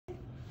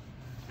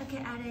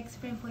Okay, I'll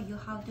explain for you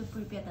how to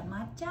prepare the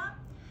matcha.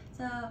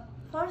 So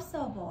first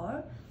of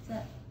all,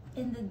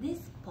 in this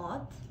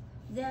pot,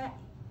 there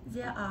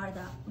are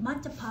the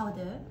matcha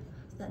powder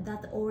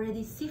that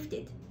already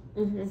sifted.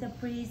 So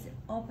please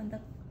open the.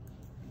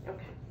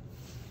 Okay.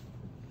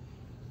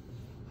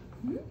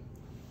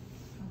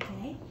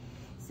 Okay.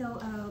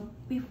 So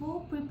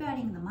before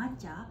preparing the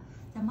matcha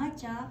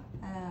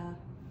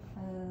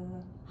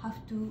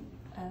have to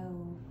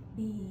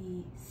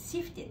be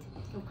sifted.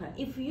 Okay.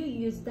 If you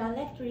use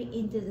directly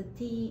into the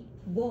tea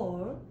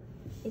bowl,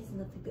 it's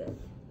not good.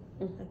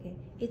 Okay,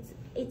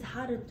 it's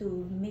harder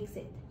to mix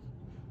it.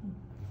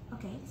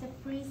 Okay, so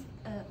please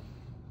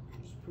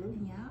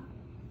Spoon.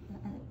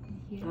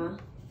 Here.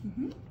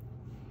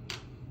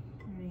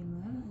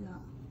 Remove the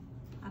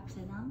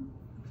upside down.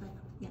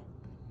 Yeah.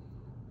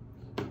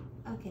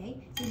 Okay,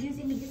 so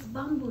using this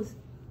bamboo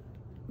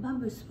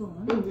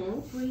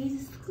spoon,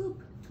 please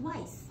scoop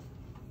twice.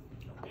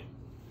 Okay.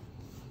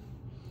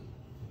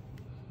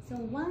 So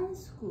one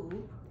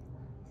scoop,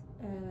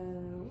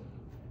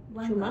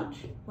 Too much?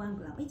 1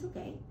 gram. It's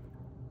okay.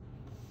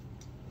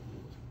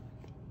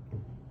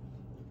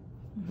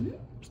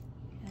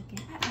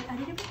 Okay, a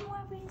little bit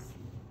more, please.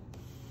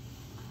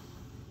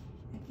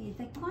 Okay,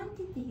 the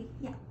quantity,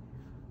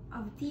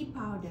 of tea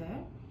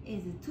powder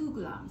is 2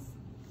 grams.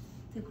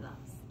 2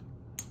 grams.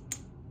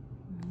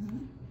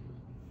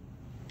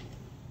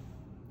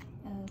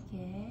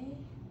 Okay,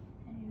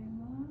 a little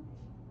more.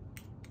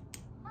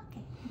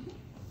 Okay.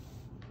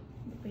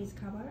 Please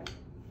cover.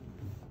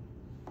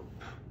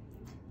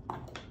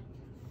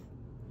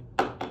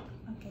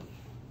 Okay.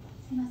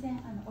 すいません、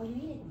お湯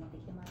入れて持って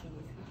きてもらっていいで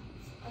すか？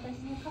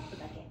私のカップ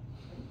だけ。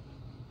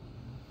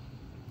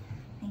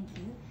Thank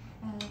you.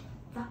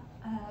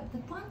 The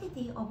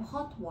quantity of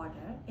hot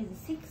water is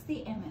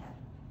 60 ml.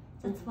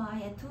 That's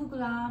why 2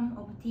 grams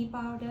of tea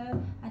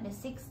powder and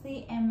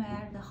 60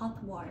 ml the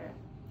hot water.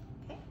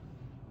 Okay.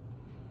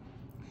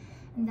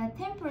 And the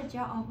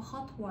temperature of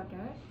hot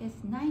water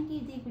is 90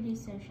 degrees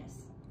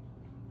Celsius.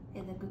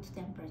 Is a good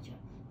temperature.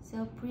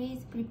 So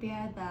please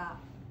prepare the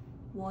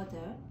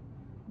water.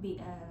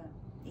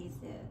 Is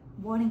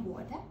boiling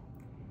water,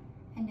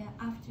 and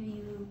after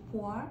you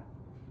pour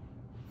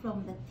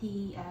from the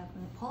tea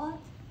from the pot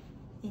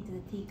into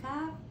the tea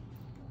cup,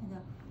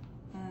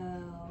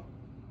 and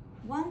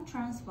one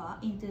transfer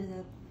into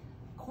the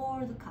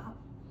cold cup,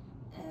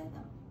 the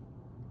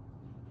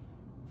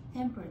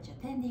temperature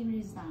 10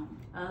 degrees down.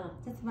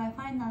 That's why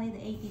finally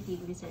the 80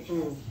 degrees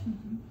Celsius.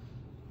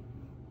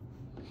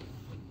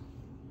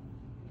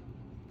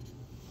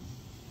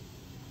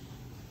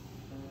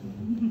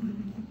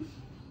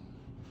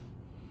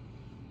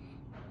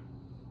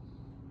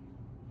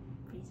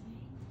 Please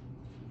wait.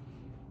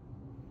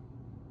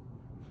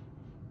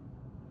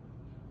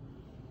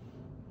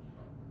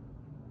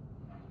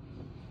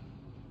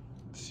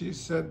 She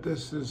said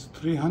this is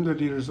 300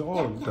 years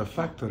old, the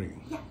factory.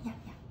 Yeah.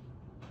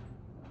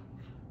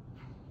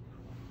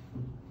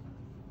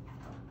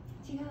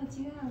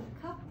 違う、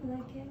カップだ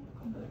け。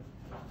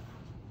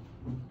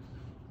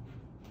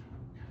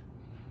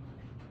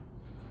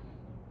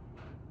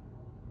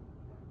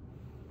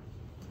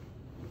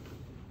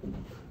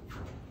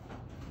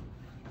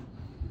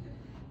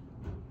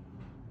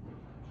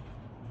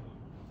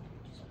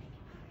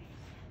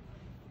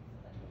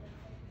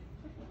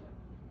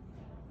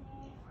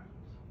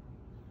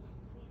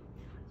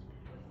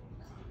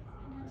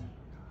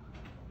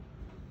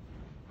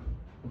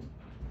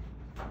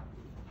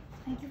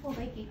Thank you for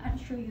baking. I'll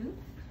show you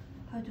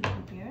how to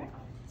prepare.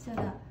 So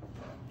that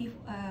if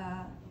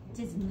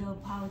there's no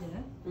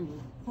powder,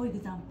 for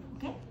example,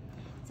 okay?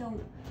 So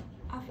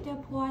after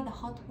pour the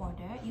hot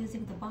water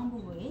using the bamboo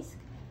whisk,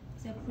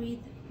 so please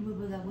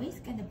move the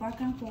whisk and back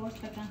and forth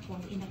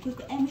in a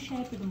quick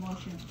M-shaped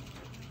motion.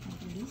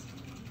 Like this.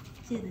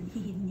 See the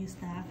new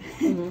stuff.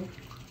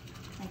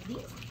 Like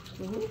this.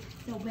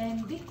 So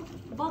when big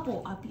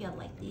bubble appear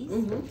like this,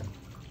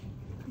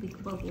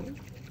 big bubble.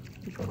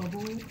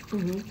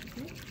 Okay.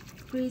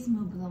 Please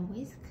move the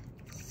whisk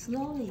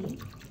slowly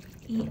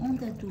in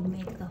order to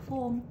make the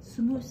foam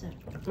smoother.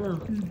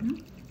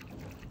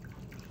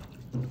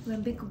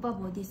 When big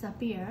bubble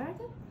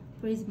disappeared,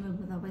 please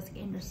move the whisk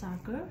in the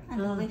circle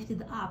and lift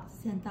it up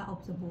center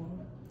of the bowl.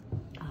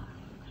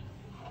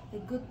 The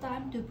good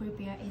time to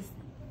prepare is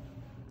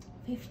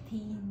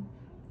 15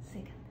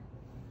 seconds.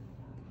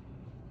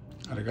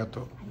 ありが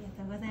とう。あり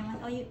がとうございま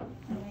す。お湯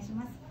お願いし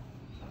ます。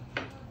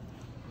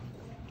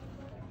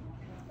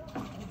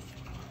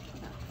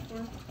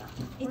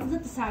It's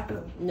not a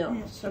circle. No,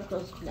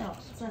 circles No,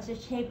 so it's a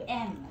shape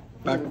M.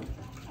 Back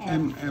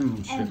M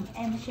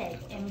shape.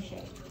 M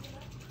shape.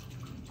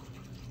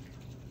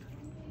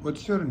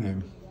 What's your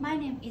name? My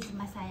name is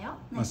Masayo.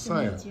 Nice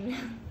Masayo. to meet you.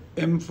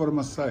 M for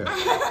Messiah.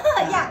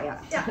 Yeah.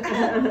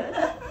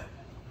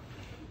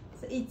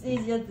 So it's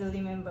easier to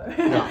remember.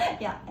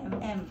 Yeah.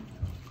 M.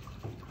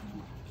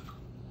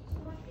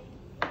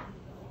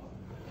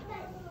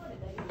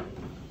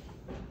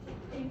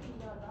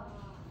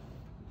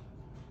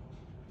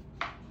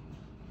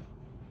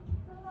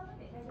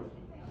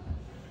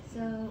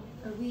 So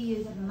we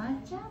use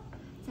matcha.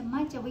 So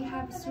matcha, we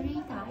have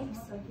 3 types.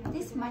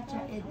 This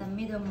matcha is the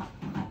middle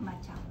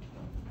matcha.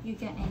 You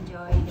can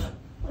enjoy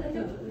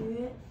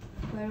the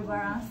very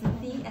balanced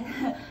tea,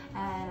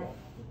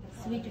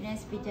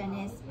 sweetness,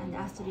 bitterness, and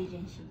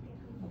astringency,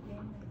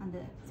 and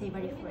the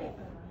savory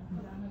flavor.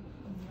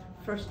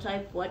 First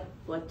type, what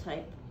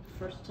type?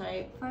 First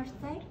type? First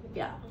type?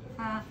 Yeah.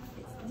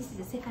 This is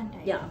the second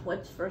type. Yeah,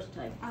 what's first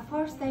type?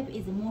 First type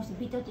is the most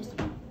bitterest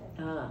one.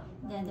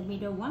 Then the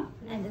middle one,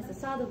 and the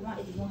third one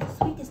is the most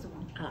sweetest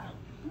one.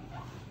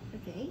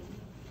 Okay.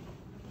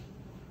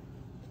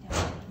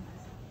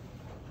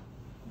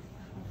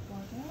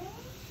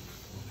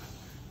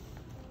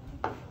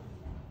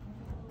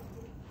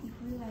 If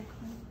we like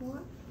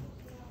hardcore.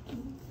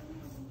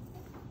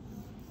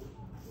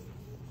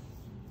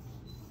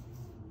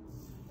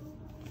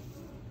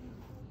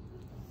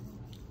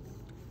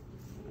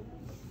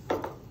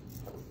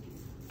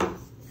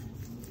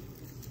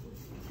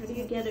 How do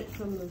you get it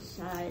from the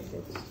side?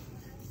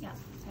 Yeah.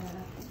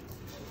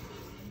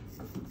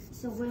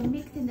 So when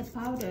mixing the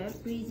powder,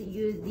 please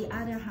use the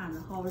other hand,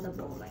 hold the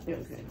bowl like this.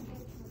 Okay.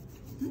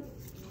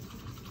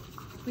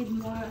 With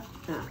more,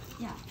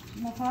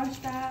 more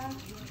faster.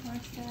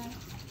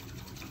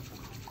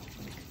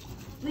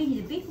 We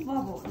need big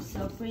bubbles,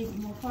 so please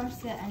more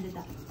faster and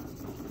the.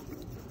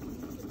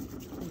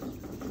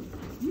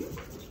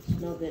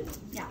 Smell good.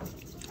 Yeah.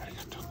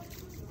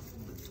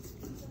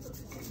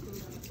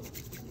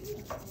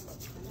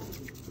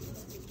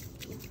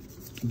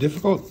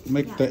 Difficult,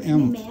 make the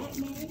M. May I?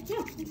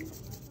 Yeah.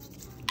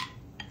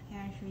 Can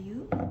I show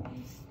you?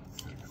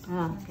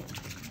 Okay.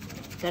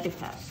 Very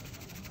fast.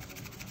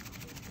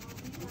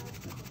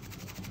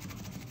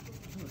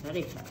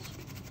 Very fast.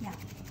 Yeah.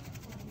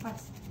 But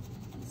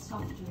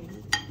softly.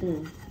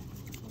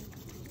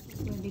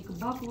 When big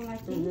bubble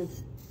like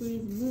this,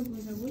 please move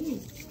with the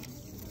wind.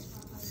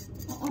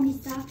 Only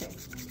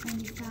surface.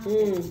 Only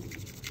surface.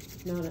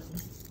 Not it.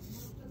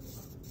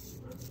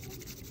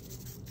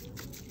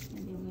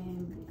 And then when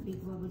big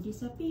bubble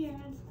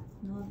disappears,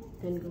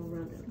 Then go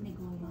around it. they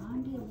go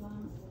around it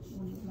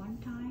only one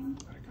time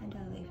and I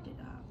lift it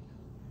up.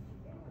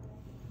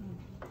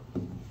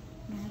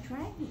 May I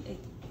try it?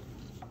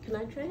 Can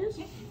I try this?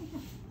 Yeah.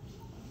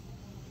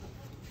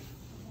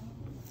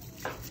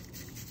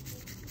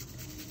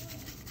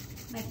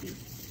 Like this.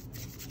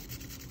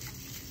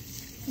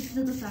 It's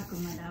not a circle,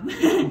 madam.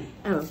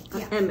 Oh,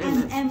 yeah.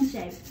 M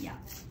shape. Yeah.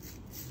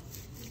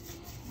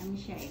 M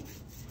shape.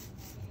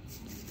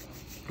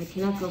 I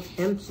cannot go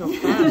M so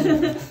fast.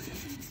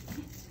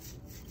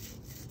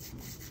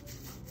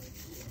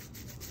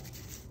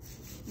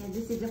 Yeah,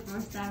 this is the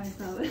first time,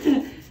 so.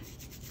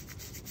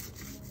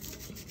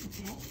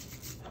 Okay.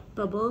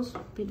 Bubbles?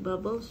 Big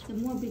bubbles? So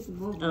more big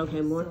bubbles.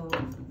 Okay, more. So,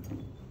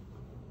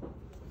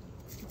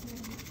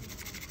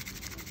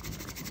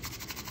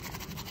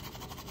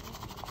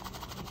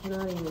 I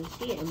cannot even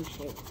see M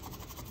shape.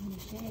 M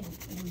shape.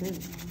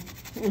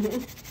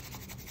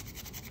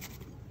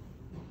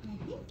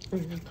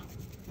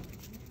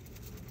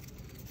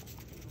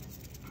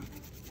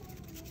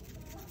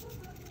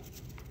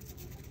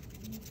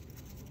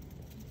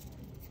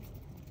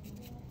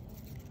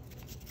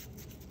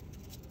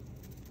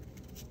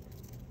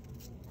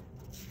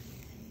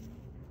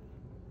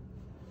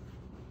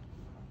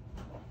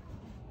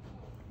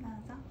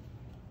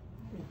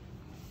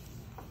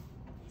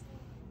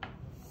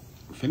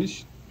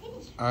 Finish?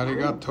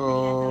 Arigato.